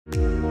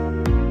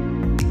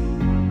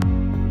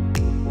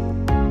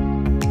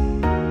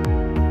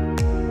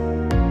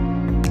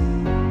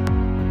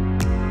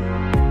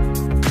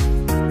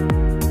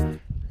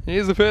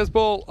Here's the first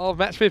ball of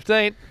match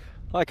 15.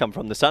 I come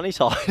from the sunny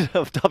side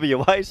of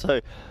WA, so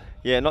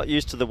yeah, not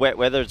used to the wet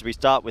weather as we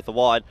start with the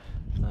wide.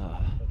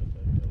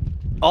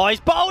 Oh, he's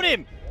bowled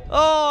him!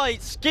 Oh, he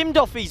skimmed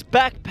off his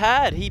back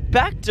pad. He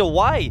backed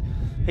away.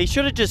 He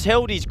should have just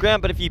held his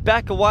ground, but if you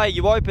back away,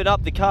 you open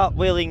up the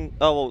cartwheeling,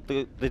 oh,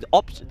 well,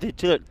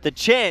 the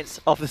chance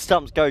of the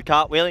stumps go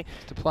cartwheeling.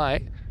 To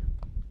play.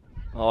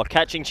 Oh,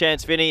 catching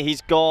chance, Vinny.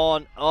 He's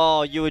gone.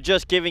 Oh, you were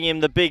just giving him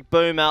the big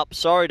boom up.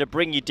 Sorry to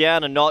bring you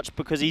down a notch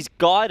because he's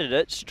guided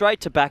it straight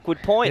to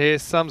backward point. Here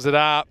sums it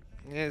up.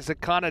 It's a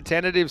kind of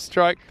tentative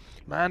stroke.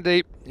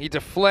 Mandeep, he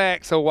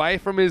deflects away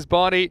from his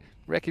body.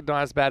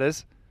 Recognised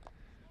batters.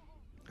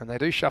 And they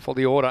do shuffle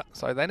the order,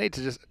 so they need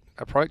to just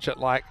approach it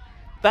like...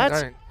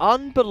 That's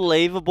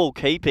unbelievable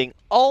keeping.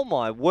 Oh,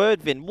 my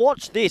word, Vin.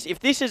 Watch this.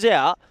 If this is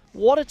out,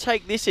 what a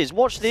take this is.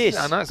 Watch this.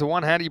 I know it's a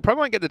one-hander. You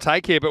probably won't get the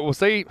take here, but we'll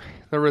see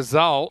the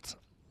result.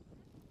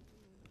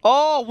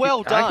 Oh,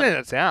 well done. I think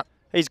that's out.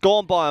 He's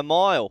gone by a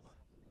mile.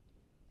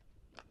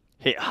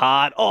 Hit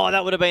hard. Oh,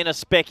 that would have been a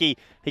specky.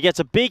 He gets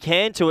a big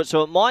hand to it,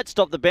 so it might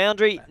stop the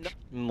boundary.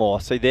 Oh,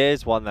 see,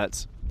 there's one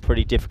that's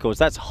pretty difficult.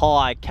 That's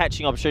high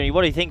catching opportunity.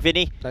 What do you think,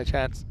 Vinny? No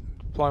chance.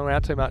 Flying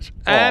around too much.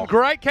 And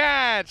great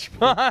catch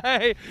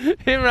by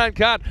Imran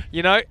Khan.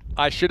 You know,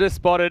 I should have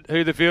spotted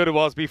who the fielder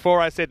was before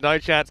I said no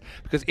chance,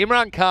 because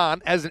Imran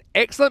Khan has an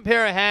excellent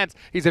pair of hands.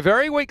 He's a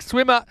very weak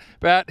swimmer,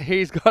 but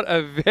he's got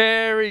a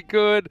very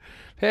good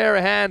pair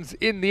of hands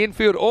in the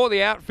infield or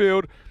the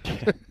outfield.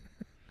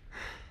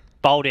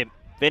 Bowled him.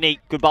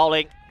 Vinny, good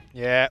bowling.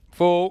 Yeah,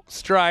 full,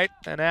 straight,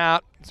 and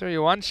out. So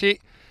you one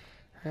sheet.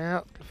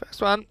 Now, the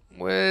first one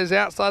was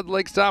outside the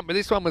leg stump, but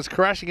this one was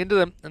crashing into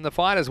them, and the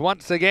fighters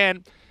once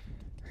again.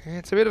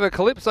 It's a bit of a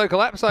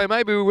calypso.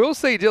 Maybe we will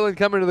see Dylan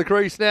come into the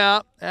crease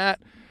now at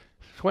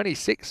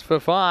 26 for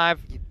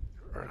 5. It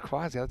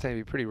requires the other team to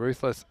be pretty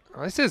ruthless.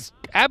 Oh, this is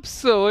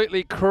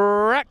absolutely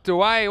cracked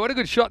away. What a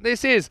good shot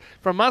this is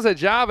from Mazhar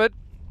Javed.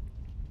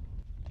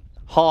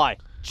 High,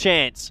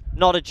 chance,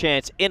 not a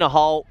chance, in a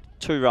hole,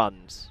 2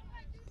 runs.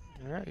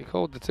 All right, you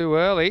called the too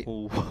early.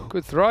 Ooh.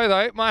 Good throw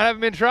though, might have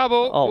him in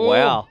trouble. Oh, ooh.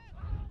 Wow.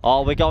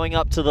 Oh, we're going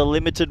up to the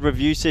limited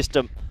review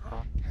system.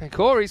 And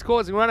Corey's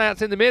causing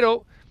runouts in the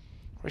middle.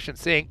 Rishan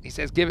Singh, he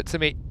says, give it to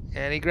me.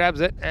 And he grabs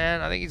it,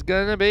 and I think he's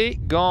going to be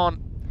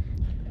gone.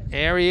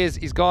 There he is.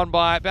 He's gone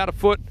by about a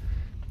foot.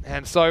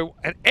 And so,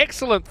 an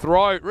excellent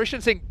throw.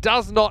 Rishan Singh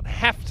does not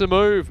have to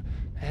move.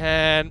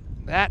 And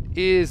that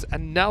is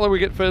another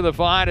wicket for the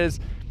fighters.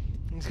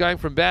 He's going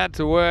from bad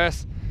to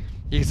worse.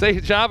 You can see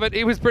Javed,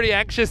 he was pretty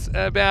anxious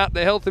about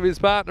the health of his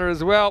partner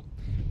as well.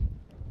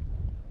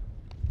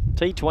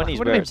 T20's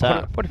where it's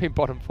at. What do you mean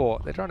bottom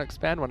 4? They're trying to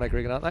expand one-day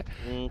cricket, aren't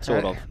they?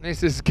 Sort of.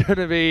 This is going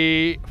to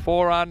be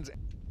 4 runs.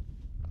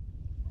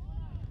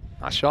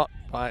 Nice shot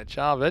by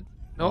Javed.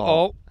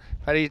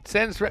 But he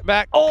sends it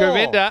back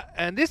Govinda,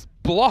 and this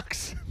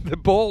blocks the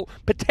ball,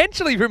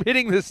 potentially from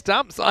hitting the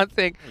stumps, I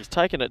think. He's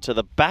taken it to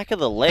the back of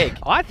the leg.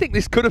 I think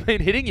this could have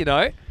been hitting, you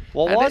know.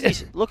 Well, why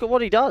is he... Look at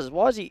what he does.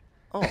 Why is he...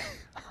 Oh.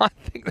 I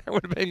think that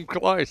would have been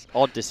close.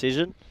 Odd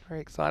decision.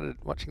 Very excited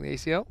watching the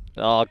ECL.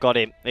 Oh, got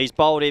him. He's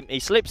bowled him. He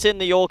slips in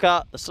the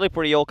Yorker, the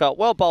slippery Yorker.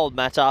 Well bowled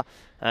Matter.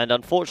 And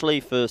unfortunately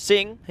for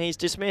Singh, he's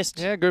dismissed.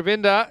 Yeah,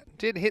 Govinda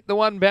did hit the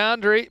one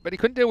boundary, but he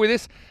couldn't deal with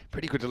this.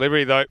 Pretty good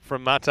delivery, though,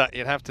 from Matter,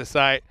 you'd have to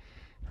say.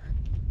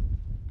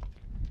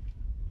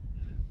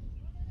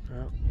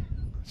 Well,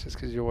 it's just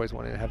because you always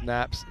wanted to have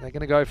naps. They're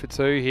going to go for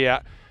 2 here.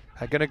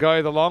 They're going to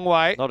go the long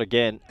way. Not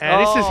again.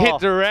 And this is hit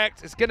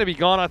direct. It's going to be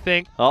gone, I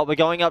think. Oh, we're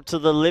going up to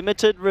the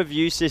limited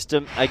review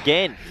system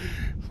again.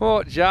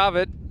 For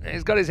Javed,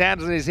 he's got his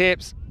hands on his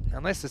hips,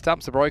 unless the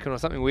stumps are broken or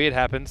something weird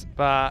happens.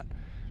 But,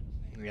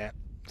 yeah,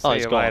 see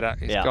you later.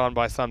 He's gone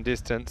by some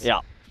distance. Yeah.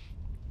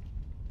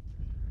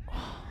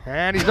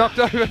 And he's knocked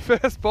over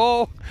first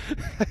ball.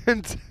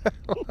 And,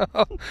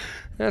 well,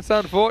 that's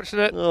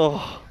unfortunate.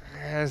 Oh.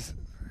 As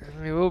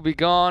he will be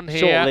gone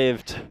here.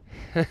 Short-lived.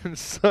 And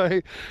so,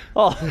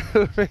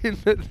 I mean,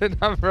 the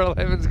number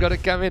 11's got to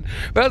come in.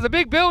 But it was a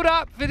big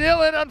build-up for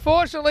Dylan,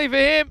 unfortunately for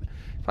him.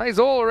 Plays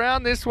all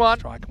around this one.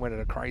 Strike went at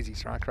a crazy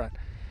strike rate.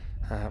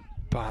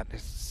 But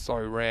it's so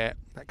rare,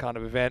 that kind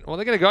of event. Well,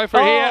 they're going to go for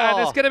it here, and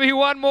it's going to be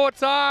one more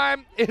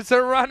time. It's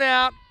a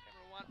run-out.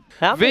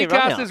 How many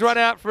Vikas has run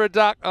out for a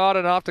duck. Oh, I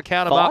don't know, I have to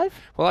count them up.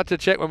 We'll have to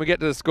check when we get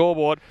to the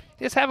scoreboard.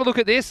 Just have a look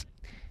at this.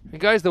 It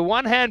goes the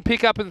one-hand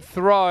pick up and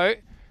throw,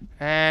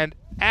 and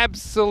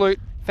absolute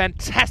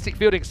fantastic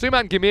fielding.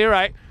 Suman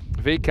Gamire,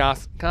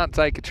 Vikas can't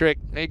take a trick.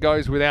 He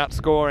goes without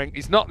scoring.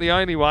 He's not the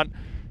only one.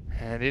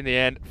 And in the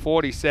end,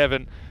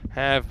 47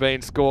 have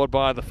been scored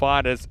by the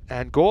fighters.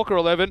 And GOR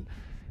 11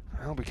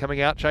 will be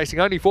coming out chasing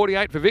only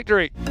 48 for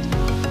victory.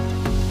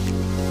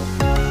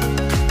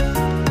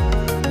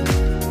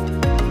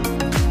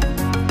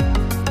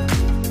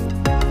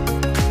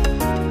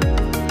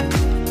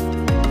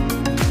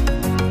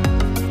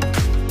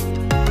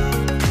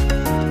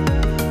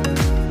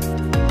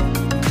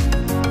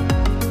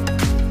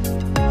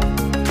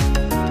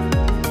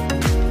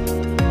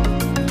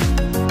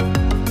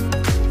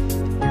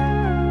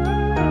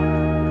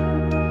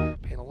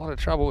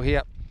 trouble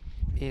here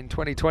in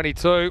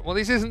 2022. Well,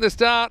 this isn't the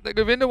start that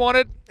Govinda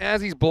wanted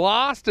as he's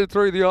blasted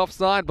through the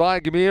offside by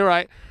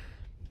Gamire.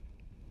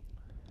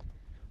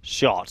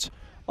 Shot.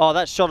 Oh,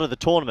 that's shot of the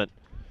tournament.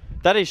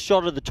 That is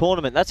shot of the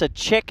tournament. That's a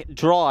check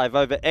drive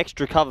over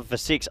extra cover for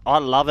 6. I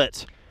love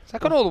it. Is that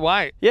gone all the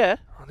way? Yeah.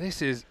 Oh,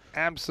 this is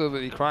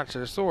absolutely crunched.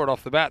 I saw it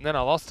off the bat and then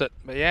I lost it.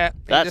 But yeah.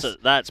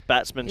 That's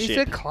batsmanship. He's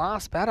a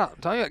class batter.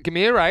 I'm telling you,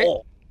 Gamire.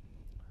 Oh.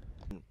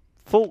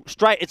 Full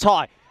straight. It's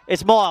high.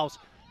 It's Miles.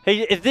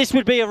 If this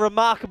would be a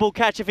remarkable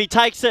catch if he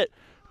takes it.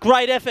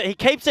 Great effort. He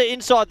keeps it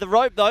inside the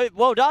rope though.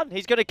 Well done.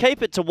 He's going to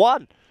keep it to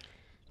 1.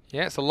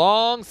 Yeah, it's a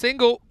long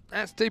single.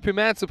 That's Deepu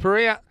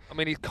Mansaparia. I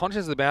mean, he's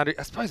conscious of the boundary.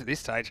 I suppose at this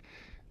stage,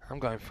 I'm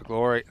going for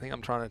glory. I think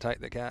I'm trying to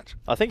take the catch.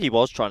 I think he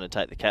was trying to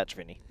take the catch,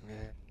 Vinny.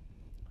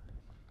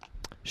 Yeah.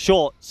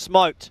 Short.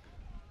 Smoked.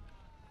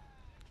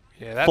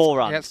 Yeah, that's 4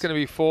 runs. That's going to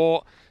be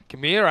 4.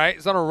 Gamire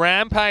is on a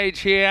rampage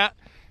here.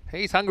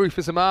 He's hungry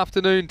for some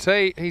afternoon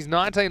tea. He's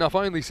 19 off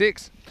only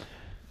 6.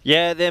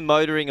 Yeah, they're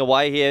motoring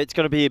away here. It's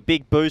going to be a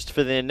big boost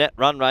for their net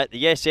run rate.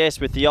 The ECS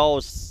with the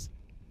old...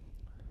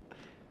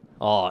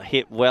 Oh,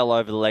 hit well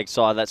over the leg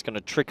side. That's going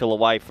to trickle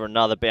away for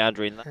another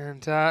boundary.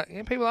 And yeah,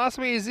 people ask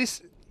me, is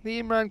this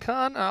the Imran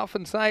Khan? I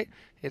often say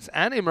it's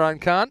an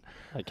Imran Khan.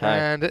 Okay.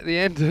 And at the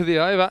end of the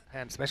over,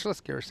 and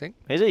specialist Girish Singh.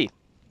 Is he?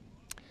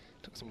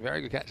 Took some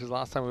very good catches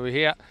last time we were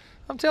here.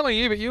 I'm telling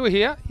you, but you were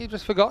here. You've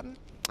just forgotten.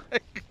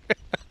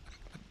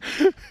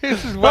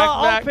 This is whack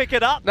I'll pick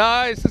it up.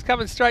 No, this is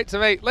coming straight to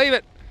me. Leave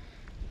it.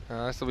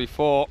 This will be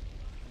 4.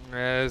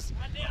 As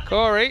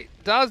Corey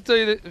does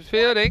do the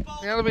fielding.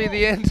 That'll be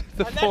the end of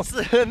the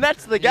 4th. And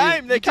that's the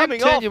game. They're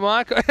coming off. Turn your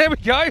mic. There we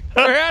go.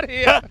 We're out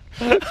here.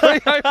 3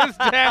 overs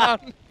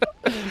down.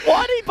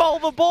 Why did he bowl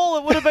the ball?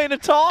 It would have been a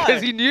tie.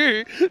 Because he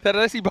knew that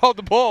unless he bowled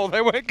the ball,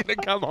 they weren't going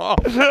to come off.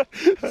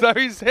 So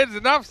he said,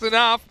 enough's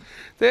enough.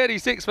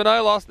 36 for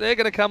no loss. They're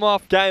going to come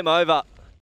off. Game over.